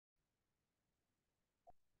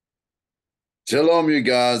Shalom, you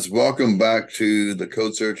guys. Welcome back to the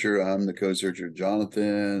Code Searcher. I'm the Code Searcher,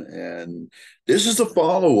 Jonathan, and this is a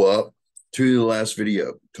follow-up to the last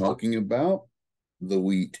video talking about the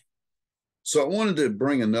wheat. So I wanted to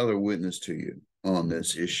bring another witness to you on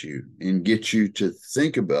this issue and get you to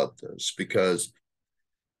think about this because,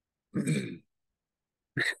 and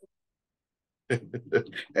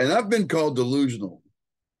I've been called delusional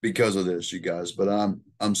because of this, you guys, but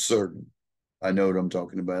I'm certain. I know what I'm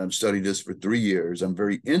talking about. I've studied this for 3 years. I'm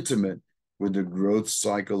very intimate with the growth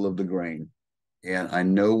cycle of the grain. And I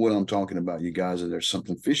know what I'm talking about, you guys, and there's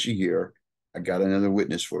something fishy here. I got another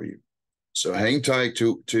witness for you. So hang tight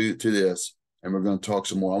to this, and we're going to talk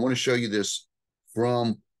some more. I want to show you this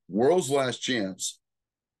from World's Last Chance.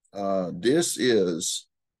 This is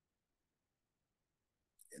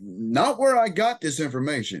not where I got this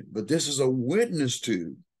information, but this is a witness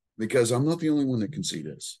to, because I'm not the only one that can see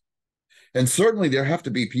this. And certainly there have to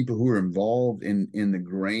be people who are involved in the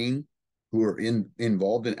grain, who are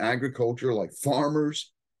involved in agriculture, like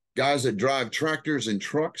farmers, guys that drive tractors and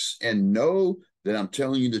trucks, and know that I'm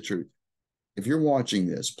telling you the truth. If you're watching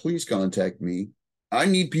this, please contact me. I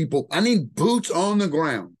need people, I need boots on the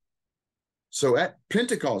ground. So at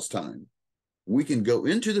Pentecost time, we can go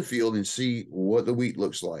into the field and see what the wheat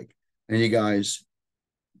looks like. And you guys,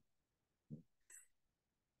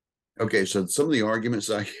 okay, so some of the arguments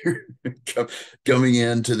I hear coming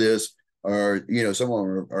into this are, some of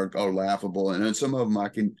them are laughable, and then some of them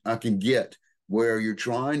I can get, where you're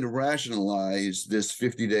trying to rationalize this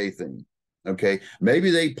 50-day thing. Okay, maybe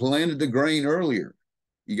they planted the grain earlier.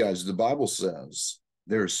 You guys, the Bible says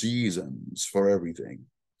there are seasons for everything.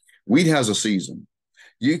 Wheat has a season.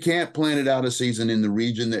 You can't plant it out of season in the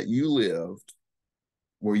region that you lived,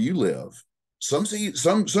 where you live. Some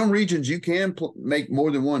regions you can make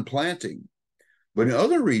more than one planting, but in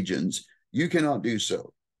other regions you cannot do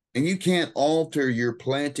so, and you can't alter your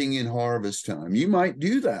planting and harvest time. You might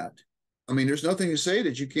do that. I mean, there's nothing to say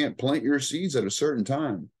that you can't plant your seeds at a certain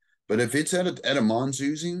time, but if it's at a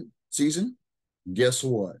monsoon season, guess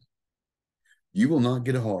what? You will not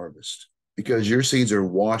get a harvest because your seeds are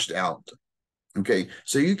washed out. Okay,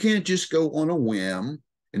 so you can't just go on a whim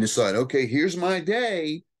and decide, okay, here's my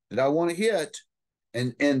day that I want to hit,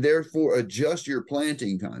 and therefore adjust your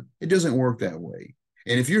planting time. It doesn't work that way.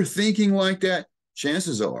 And if you're thinking like that,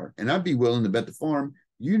 chances are, and I'd be willing to bet the farm,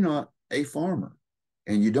 you're not a farmer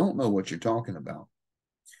and you don't know what you're talking about.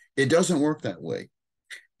 It doesn't work that way.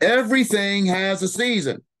 Everything has a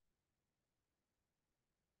season.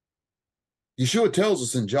 Yeshua tells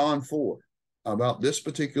us in John 4 about this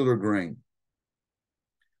particular grain.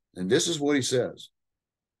 And this is what he says.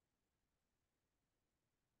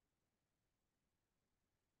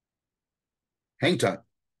 Hang tight.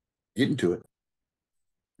 Get into it.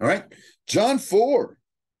 All right. John 4,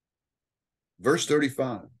 verse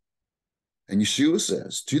 35. And Yeshua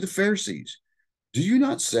says to the Pharisees, do you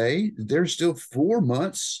not say that there's still 4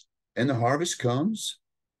 months and the harvest comes?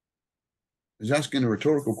 He's asking a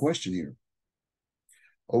rhetorical question here.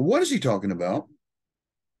 Well, what is he talking about?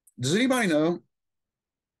 Does anybody know?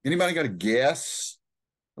 Anybody got a guess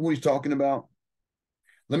of what he's talking about?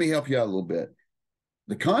 Let me help you out a little bit.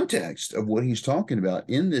 The context of what he's talking about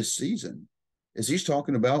in this season is he's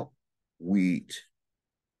talking about wheat.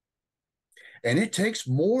 And it takes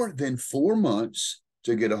more than 4 months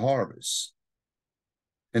to get a harvest.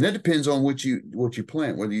 And that depends on what you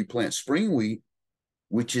plant, whether you plant spring wheat,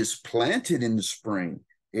 which is planted in the spring.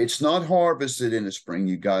 It's not harvested in the spring,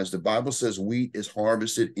 you guys. The Bible says wheat is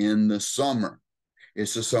harvested in the summer.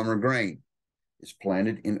 It's a summer grain. It's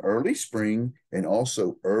planted in early spring and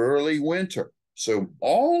also early winter. So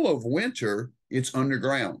all of winter, it's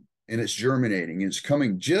underground and it's germinating. It's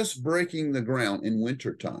coming, just breaking the ground in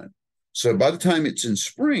winter time. So by the time it's in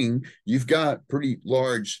spring, you've got pretty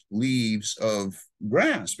large leaves of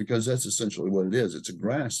grass, because that's essentially what it is. It's a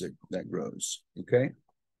grass that grows, okay?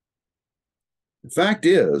 The fact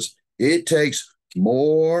is, it takes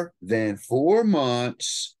more than 4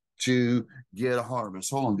 months to get a harvest.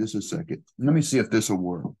 Hold on just a second. Let me see if this will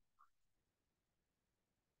work.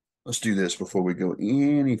 Let's do this before we go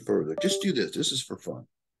any further. Just do this. This is for fun,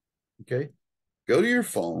 okay? Go to your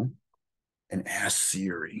phone and ask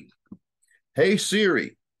Siri. Hey,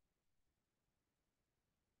 Siri,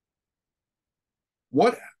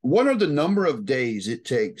 what are the number of days it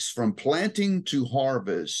takes from planting to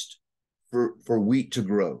harvest for wheat to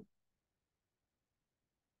grow?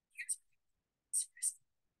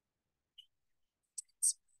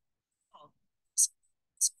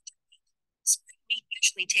 Wheat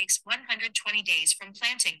usually takes 120 days from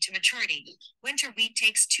planting to maturity. Winter wheat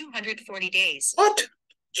takes 240 days. What?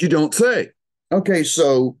 You don't say. Okay,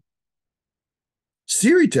 so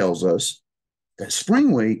Siri tells us that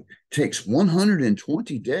spring wheat takes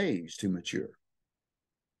 120 days to mature.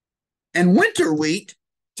 And winter wheat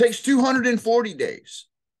takes 240 days.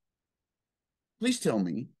 Please tell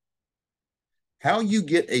me how you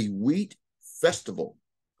get a wheat festival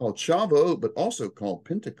called Shav'out, but also called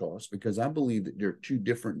Pentecost, because I believe that there are two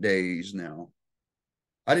different days now.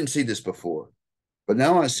 I didn't see this before, but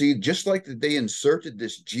now I see, just like that they inserted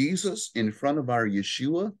this Jesus in front of our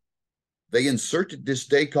Yeshua, they inserted this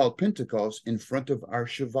day called Pentecost in front of our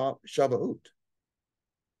Shav'out.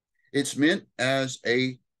 It's meant as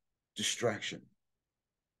a distraction.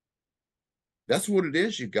 That's what it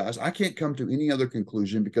is, you guys. I can't come to any other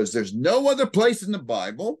conclusion because there's no other place in the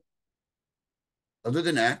Bible other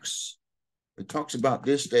than Acts that talks about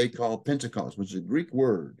this day called Pentecost, which is a Greek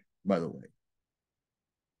word, by the way.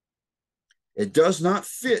 It does not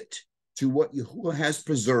fit to what Yahuwah has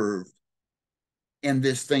preserved in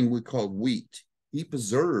this thing we call wheat. He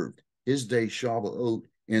preserved his day Shav'out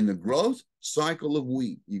in the growth cycle of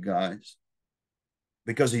wheat, you guys,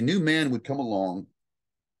 because he knew man would come along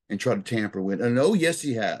and try to tamper with it. And oh, yes,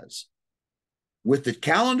 he has. With the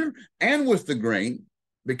calendar and with the grain,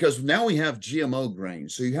 because now we have GMO grain.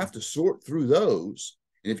 So you have to sort through those.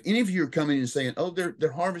 And if any of you are coming and saying, oh,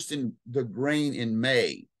 they're harvesting the grain in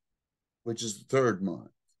May, which is the third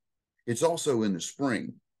month, it's also in the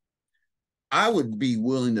spring, I would be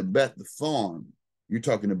willing to bet the farm you're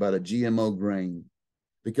talking about a GMO grain,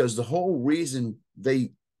 because the whole reason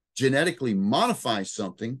they genetically modify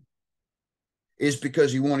something is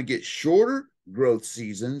because you want to get shorter growth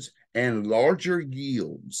seasons and larger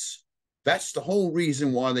yields. That's the whole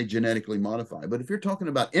reason why they genetically modify. But if you're talking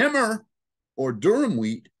about Emmer or durum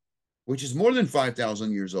wheat, which is more than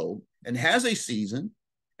 5,000 years old and has a season,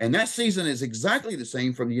 and that season is exactly the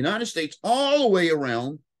same from the United States all the way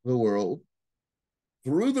around the world,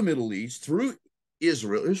 through the Middle East, through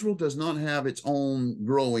Israel. Israel does not have its own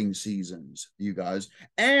growing seasons, you guys,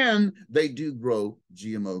 and they do grow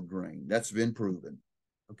GMO grain. That's been proven.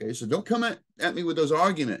 Okay, so don't come at me with those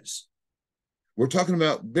arguments. We're talking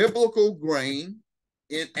about biblical grain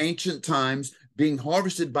in ancient times being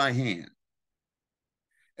harvested by hand.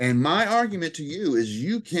 And my argument to you is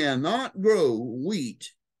you cannot grow wheat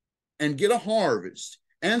and get a harvest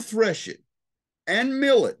and thresh it and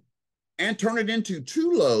mill it and turn it into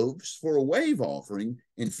 2 loaves for a wave offering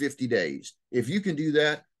in 50 days. If you can do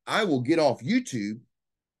that, I will get off YouTube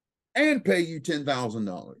and pay you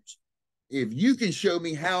 $10,000. If you can show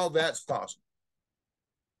me how that's possible,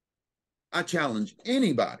 I challenge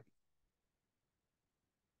anybody.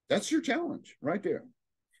 That's your challenge right there.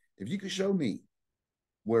 If you can show me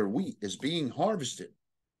where wheat is being harvested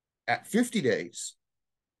at 50 days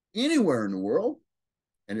anywhere in the world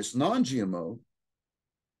and it's non-GMO,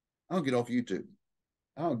 I'll get off YouTube.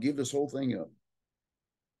 I'll give this whole thing up.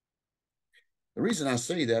 The reason I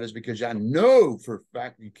say that is because I know for a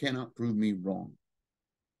fact you cannot prove me wrong.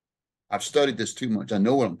 I've studied this too much. I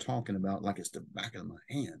know what I'm talking about like it's the back of my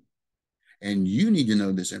hand. And you need to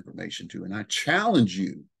know this information too. And I challenge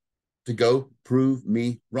you to go prove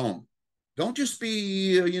me wrong. Don't just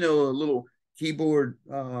be, a little keyboard,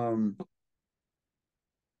 what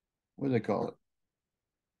do they call it?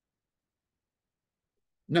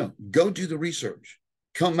 No, go do the research.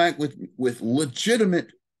 Come back with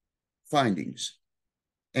legitimate findings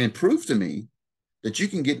and prove to me that you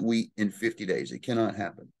can get wheat in 50 days. It cannot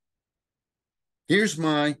happen. Here's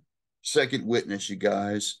my second witness, you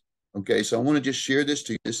guys. Okay, so I want to just share this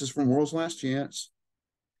to you. This is from World's Last Chance.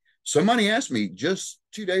 Somebody asked me just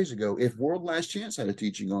 2 days ago if World Last Chance had a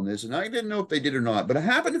teaching on this, and I didn't know if they did or not, but I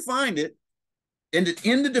happened to find it in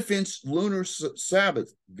the Defense Lunar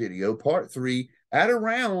Sabbath video, part 3, at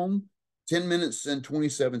around 10 minutes and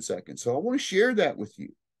 27 seconds. So I want to share that with you.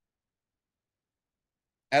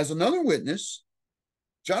 As another witness,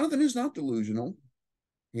 Jonathan is not delusional.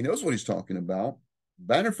 He knows what he's talking about.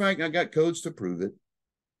 Matter of fact, I got codes to prove it.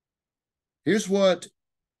 Here's what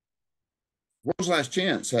World's Last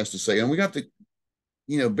Chance has to say, and we got to,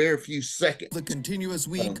 bear a few seconds. The continuous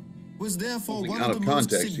week was therefore one of the most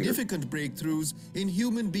significant breakthroughs in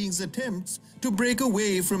human beings' attempts to break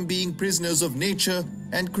away from being prisoners of nature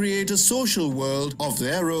and create a social world of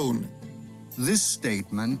their own. This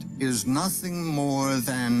statement is nothing more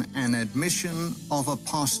than an admission of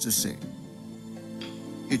apostasy.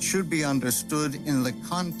 It should be understood in the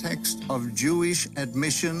context of Jewish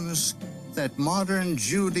admissions that modern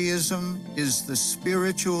Judaism is the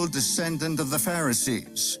spiritual descendant of the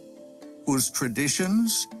Pharisees, whose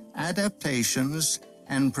traditions, adaptations,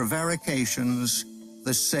 and prevarications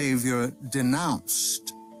the Savior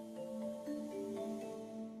denounced.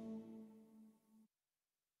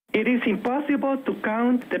 It is impossible to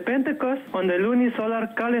count the Pentecost on the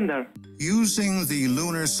lunisolar calendar. Using the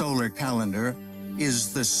lunar solar calendar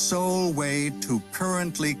is the sole way to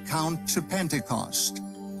currently count to Pentecost.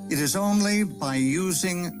 It is only by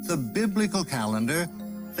using the biblical calendar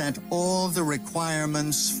that all the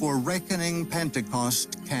requirements for reckoning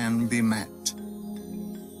Pentecost can be met.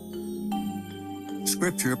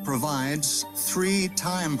 Scripture provides 3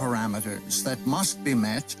 time parameters that must be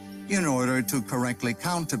met in order to correctly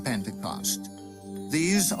count to Pentecost.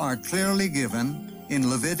 These are clearly given in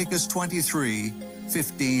Leviticus 23,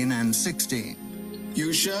 15, and 16.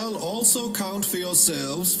 You shall also count for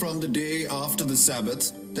yourselves from the day after the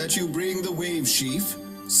Sabbath that you bring the wave sheaf,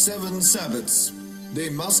 7 Sabbaths. They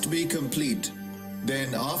must be complete.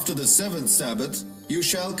 Then after the 7th Sabbath, you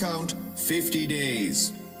shall count 50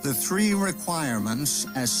 days. The 3 requirements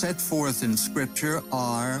as set forth in Scripture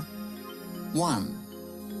are: 1.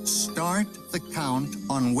 Start the count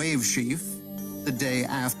on wave sheaf the day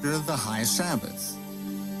after the high Sabbath.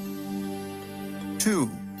 2.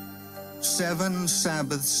 7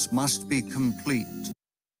 Sabbaths must be complete.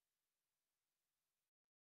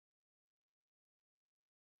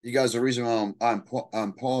 You guys, the reason why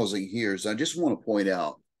I'm pausing here is I just want to point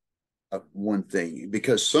out one thing,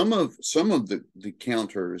 because some of the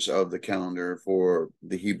counters of the calendar for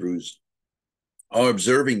the Hebrews are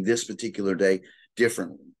observing this particular day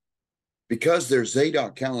differently, because their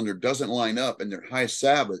Zadok calendar doesn't line up and their high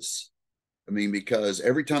Sabbaths. I mean, because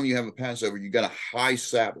every time you have a Passover, you got a high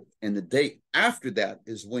Sabbath, and the day after that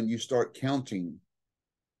is when you start counting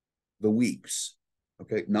the weeks.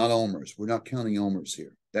 Okay, not Omers. We're not counting Omers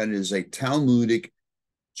here. That is a Talmudic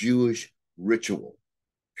Jewish ritual,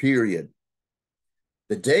 period.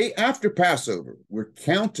 The day after Passover, we're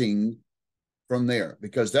counting from there,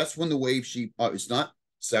 because that's when the wave sheep, it's not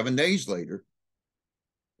 7 days later,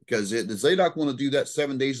 because the Zadok want to do that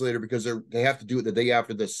 7 days later because they have to do it the day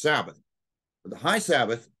after the Sabbath. But the high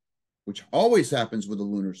Sabbath, which always happens with the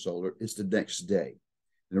lunar solar, is the next day.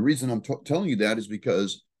 And the reason I'm telling you that is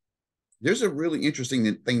because there's a really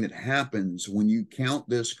interesting thing that happens when you count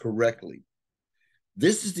this correctly.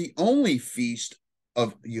 This is the only feast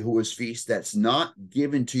of Yahuwah's feast that's not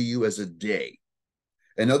given to you as a day.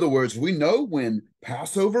 In other words, we know when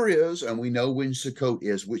Passover is and we know when Sukkot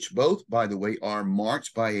is, which both, by the way, are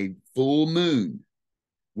marked by a full moon.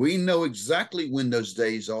 We know exactly when those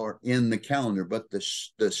days are in the calendar, but the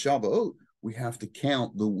Shav'out, we have to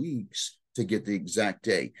count the weeks to get the exact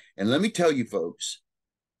day. And let me tell you, folks,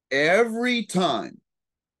 every time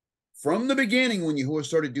from the beginning when Yahuwah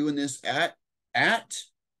started doing this at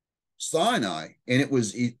Sinai, and it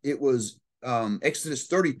was Exodus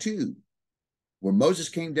 32, where Moses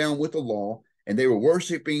came down with the law and they were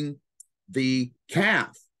worshiping the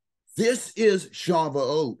calf. This is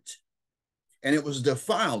Shav'out. And it was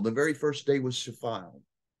defiled. The very first day was defiled.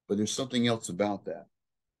 But there's something else about that.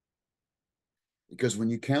 Because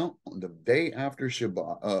when you count on the day after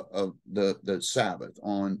Shabbat, the Sabbath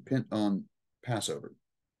on Passover,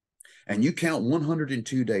 and you count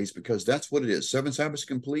 102 days, because that's what it is. 7 Sabbaths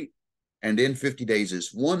complete, and then 50 days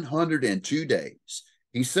is 102 days.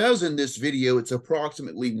 He says in this video it's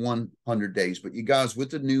approximately 100 days, but you guys,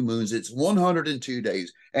 with the new moons, it's 102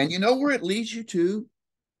 days. And you know where it leads you to?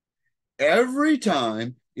 Every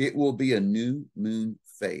time it will be a new moon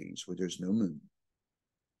phase where there's no moon.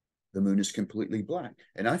 The moon is completely black.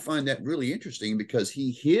 And I find that really interesting because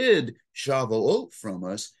he hid Shav'out from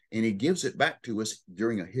us and he gives it back to us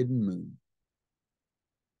during a hidden moon.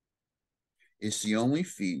 It's the only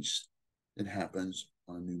feast that happens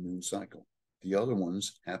on a new moon cycle. The other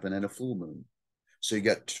ones happen at a full moon. So you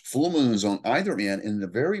got full moons on either end. In the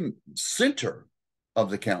very center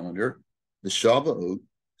of the calendar, the Shav'out,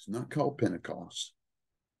 it's not called Pentecost,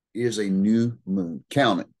 is a new moon.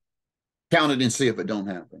 Count it. Count it and see if it don't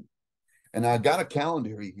happen. And I got a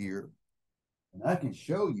calendar here, and I can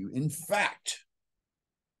show you, in fact,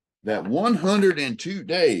 that 102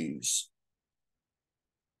 days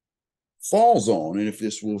falls on, and if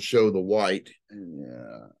this will show the white,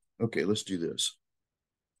 okay, let's do this.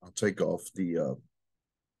 I'll take off the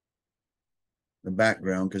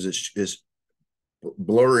background because it's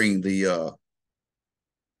blurring the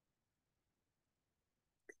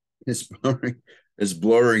it's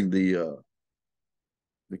blurring the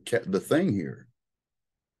thing here,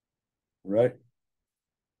 right?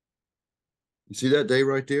 You see that day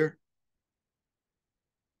right there?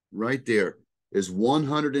 Right there is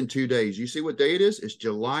 102 days. You see what day it is? It's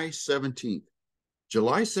July 17th.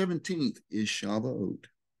 July 17th is Shav'out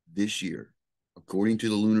this year, according to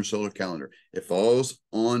the lunar solar calendar. It falls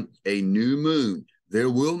on a new moon. There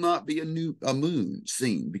will not be a moon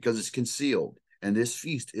seen because it's concealed. and this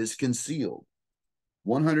feast is concealed.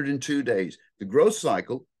 102 days. The growth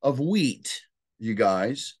cycle of wheat, you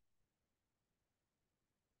guys.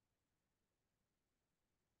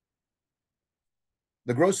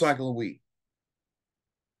 The growth cycle of wheat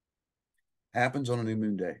happens on a new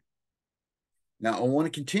moon day. Now, I want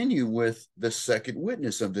to continue with the second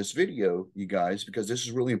witness of this video, you guys, because this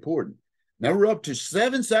is really important. Now we're up to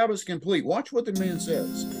 7 Sabbaths complete. Watch what the man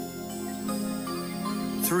says.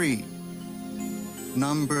 3.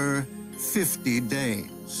 Number 50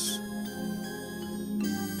 days.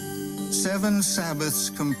 7 Sabbaths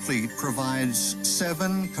complete provides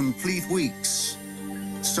 7 complete weeks,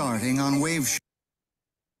 starting on wave shift.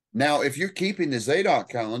 Now, if you're keeping the Zadok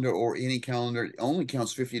calendar or any calendar that only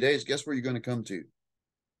counts 50 days, guess where you're going to come to?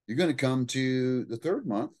 You're going to come to the 3rd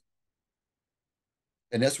month.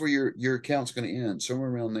 And that's where your account's going to end, somewhere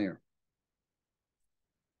around there.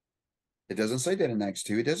 It doesn't say that in Acts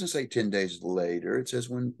 2. It doesn't say 10 days later. It says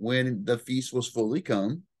when the feast was fully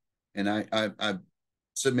come. And I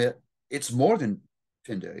submit it's more than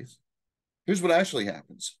 10 days. Here's what actually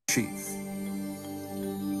happens. Chief.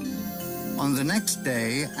 On the next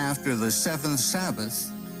day after the 7th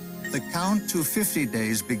Sabbath, the count to 50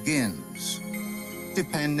 days begins.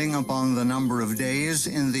 Depending upon the number of days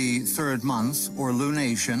in the 3rd month or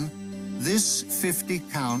lunation, this 50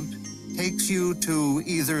 count takes you to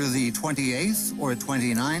either the 28th or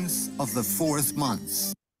 29th of the 4th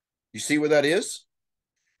month. You see where that is?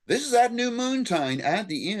 This is at new moon time at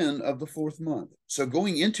the end of the 4th month. So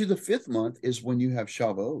going into the 5th month is when you have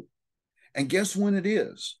Shav'out. And guess when it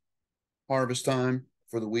is? Harvest time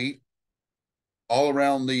for the wheat all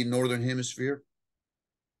around the northern hemisphere.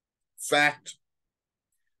 Fact.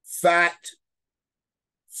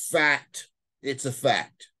 It's a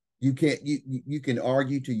fact. You can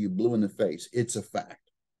argue till you blue in the face. It's a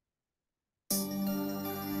fact.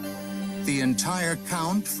 The entire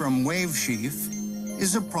count from wave sheaf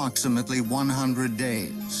is approximately 100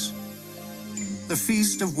 days. The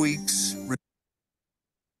Feast of Weeks.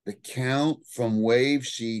 The count from wave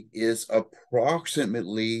sheet is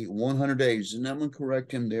approximately 100 days. And I'm going to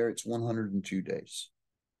correct him there. It's 102 days.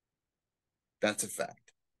 That's a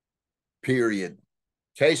fact. Period.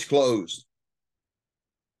 Case closed.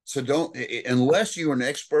 So don't, unless you're an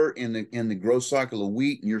expert in the growth cycle of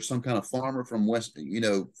wheat and you're some kind of farmer from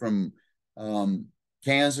from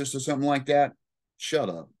Kansas or something like that, shut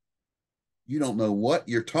up. You don't know what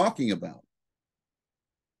you're talking about.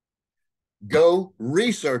 Go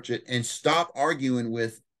research it and stop arguing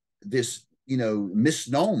with this,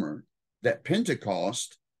 misnomer that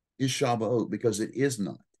Pentecost is Shav'out, because it is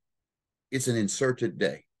not. It's an inserted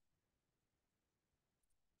day.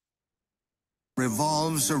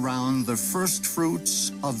 Revolves around the first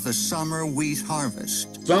fruits of the summer wheat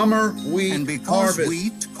harvest. Summer wheat and because harvest.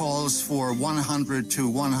 Wheat calls for 100 to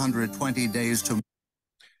 120 days to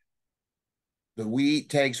the wheat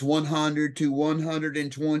takes 100 to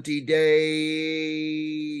 120 days.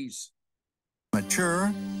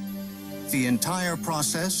 Mature. The entire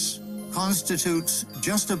process constitutes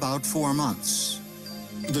just about 4 months.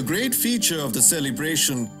 The great feature of the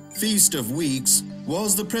celebration, Feast of Weeks,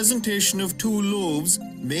 was the presentation of 2 loaves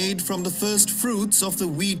made from the first fruits of the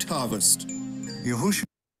wheat harvest. Yahushua.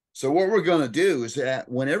 So what we're going to do is that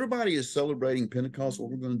when everybody is celebrating Pentecost, what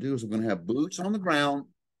we're going to do is we're going to have boots on the ground.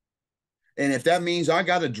 And if that means I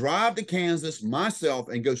got to drive to Kansas myself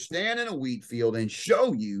and go stand in a wheat field and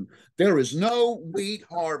show you there is no wheat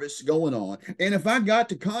harvest going on. And if I got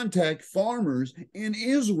to contact farmers in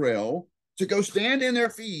Israel to go stand in their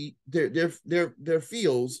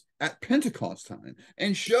fields at Pentecost time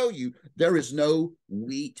and show you there is no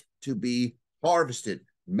wheat to be harvested,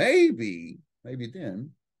 maybe then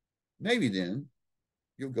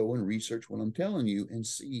you'll go and research what I'm telling you and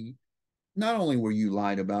see. Not only were you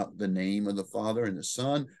lied about the name of the Father and the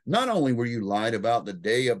Son, not only were you lied about the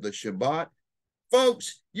day of the Shabbat,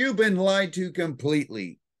 folks, you've been lied to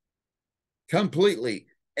completely.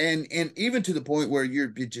 And even to the point where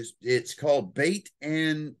it's called bait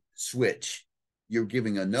and switch. You're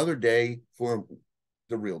giving another day for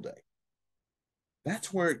the real day.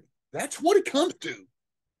 That's what it comes to.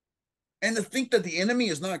 And to think that the enemy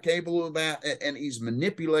is not capable of that and he's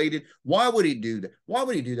manipulated, why would he do that? Why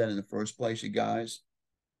would he do that in the first place, you guys?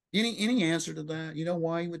 Any answer to that? You know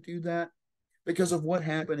why he would do that? Because of what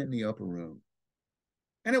happened in the upper room.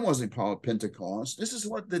 And it wasn't called Pentecost. This is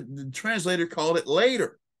what the translator called it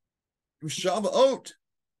later. It was Shav'out.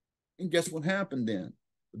 And guess what happened then?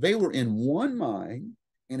 They were in one mind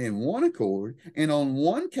and in one accord and on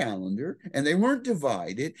one calendar, and they weren't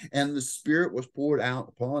divided, and the Spirit was poured out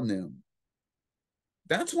upon them.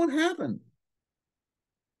 That's what happened.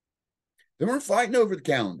 They weren't fighting over the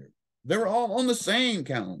calendar. They were all on the same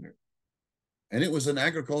calendar. And it was an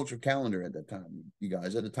agricultural calendar at that time, you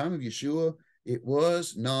guys. At the time of Yeshua, it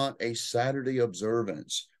was not a Saturday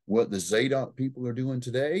observance. What the Zadok people are doing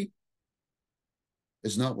today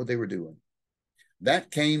is not what they were doing. That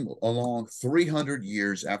came along 300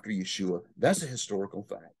 years after Yeshua. That's a historical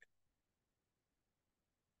fact.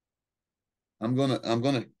 I'm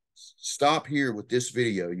gonna stop here with this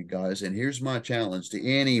video, you guys, and here's my challenge to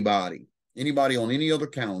anybody on any other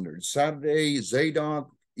calendar, Saturday, Zadok,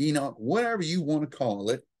 Enoch, whatever you want to call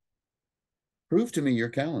it. Prove to me your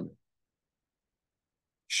calendar.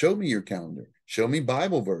 Show me your calendar. Show me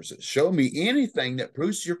Bible verses. Show me anything that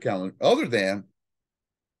proves your calendar other than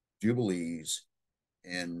Jubilees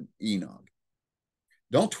and Enoch.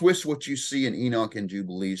 Don't twist what you see in Enoch and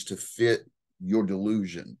Jubilees to fit your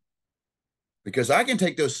delusion. Because I can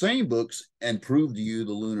take those same books and prove to you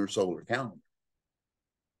the lunar solar calendar.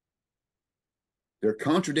 There are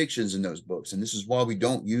contradictions in those books, and this is why we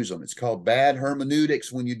don't use them. It's called bad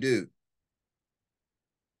hermeneutics when you do.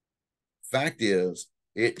 Fact is,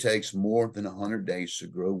 it takes more than 100 days to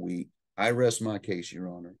grow wheat. I rest my case, Your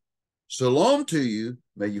Honor. Shalom to you.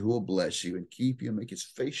 May Yahuwah bless you and keep you and make his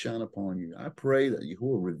face shine upon you. I pray that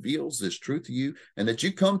Yahuwah reveals this truth to you and that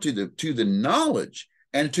you come to the knowledge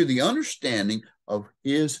and to the understanding of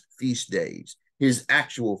his feast days, his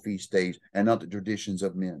actual feast days, and not the traditions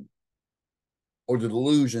of men or the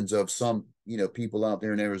delusions of some, people out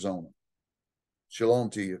there in Arizona. Shalom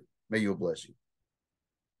to you. May Yahuwah bless you.